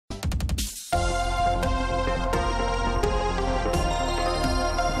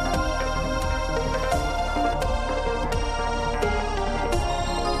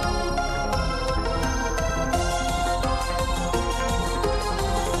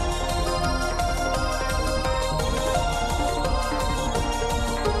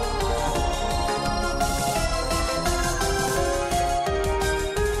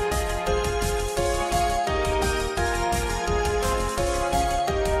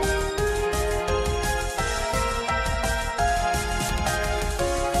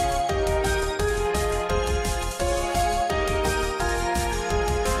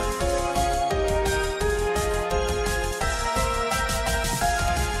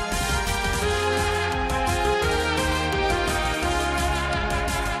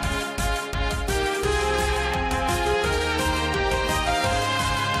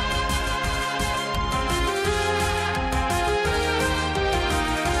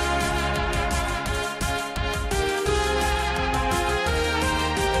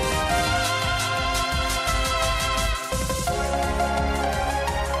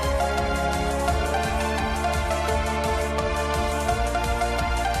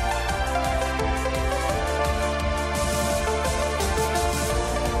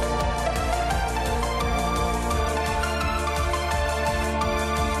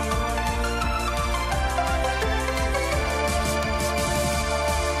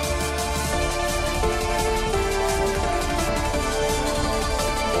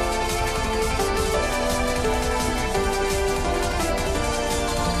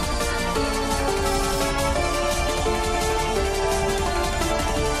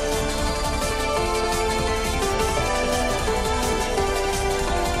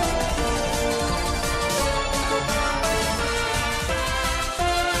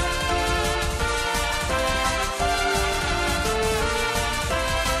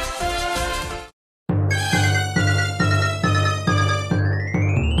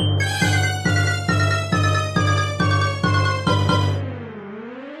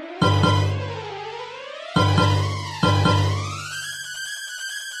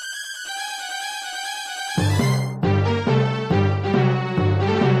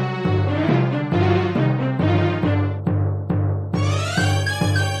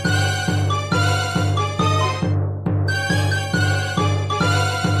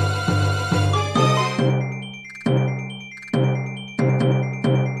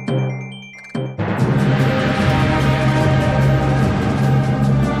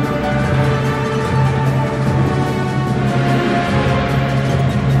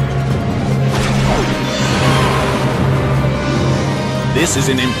This is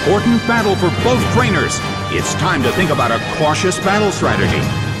an important battle for both trainers. It's time to think about a cautious battle strategy.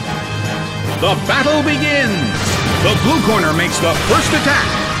 The battle begins! The blue corner makes the first attack.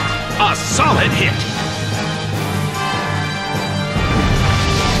 A solid hit.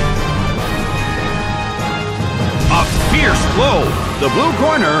 A fierce blow. The blue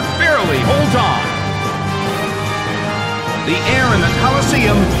corner barely holds on. The air in the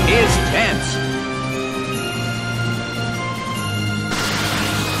Colosseum is tense.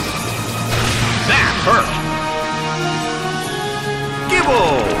 That hurt.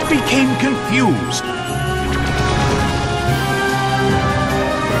 Gible became confused.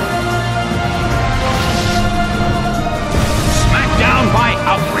 Smacked down by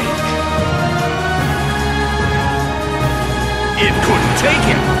outrage. It couldn't take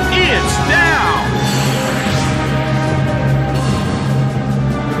it. It's down.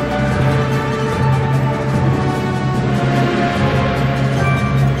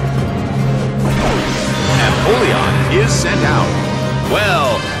 Empoleon is sent out.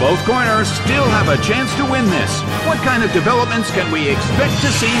 Well, both corners still have a chance to win this. What kind of developments can we expect to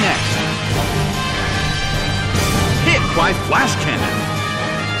see next? Hit by flash cannon.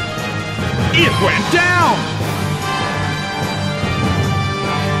 It went down!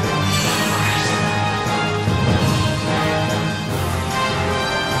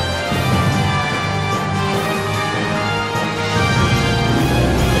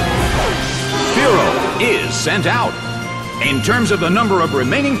 Fearow is sent out. In terms of the number of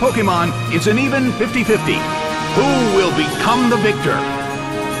remaining Pokémon, it's an even 50-50. Who will become the victor?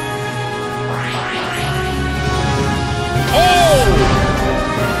 Oh!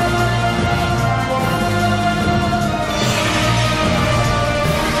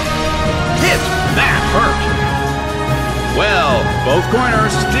 Hit! That hurt! Well, both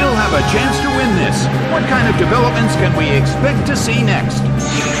corners still have a chance to win this. What kind of developments can we expect to see next?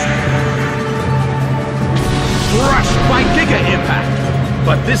 Crushed by Giga Impact.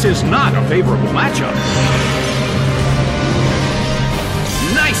 But this is not a favorable matchup.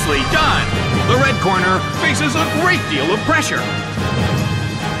 Nicely done! The red corner faces a great deal of pressure.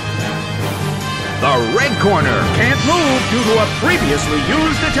 The red corner can't move due to a previously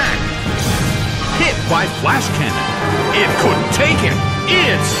used attack. Hit by flash cannon. It couldn't take it.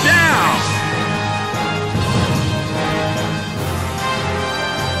 It's down!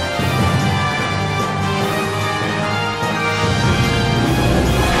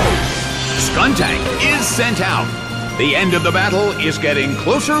 Skuntank is sent out. The end of the battle is getting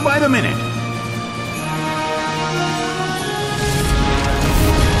closer by the minute.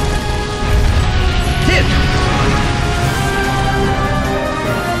 Hit!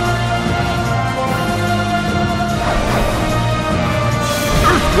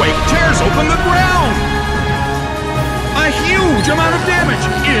 Earthquake tears open the ground! A huge amount of damage!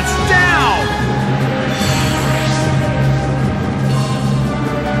 It's down!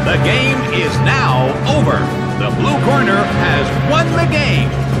 The game is now over. The blue corner has won the game.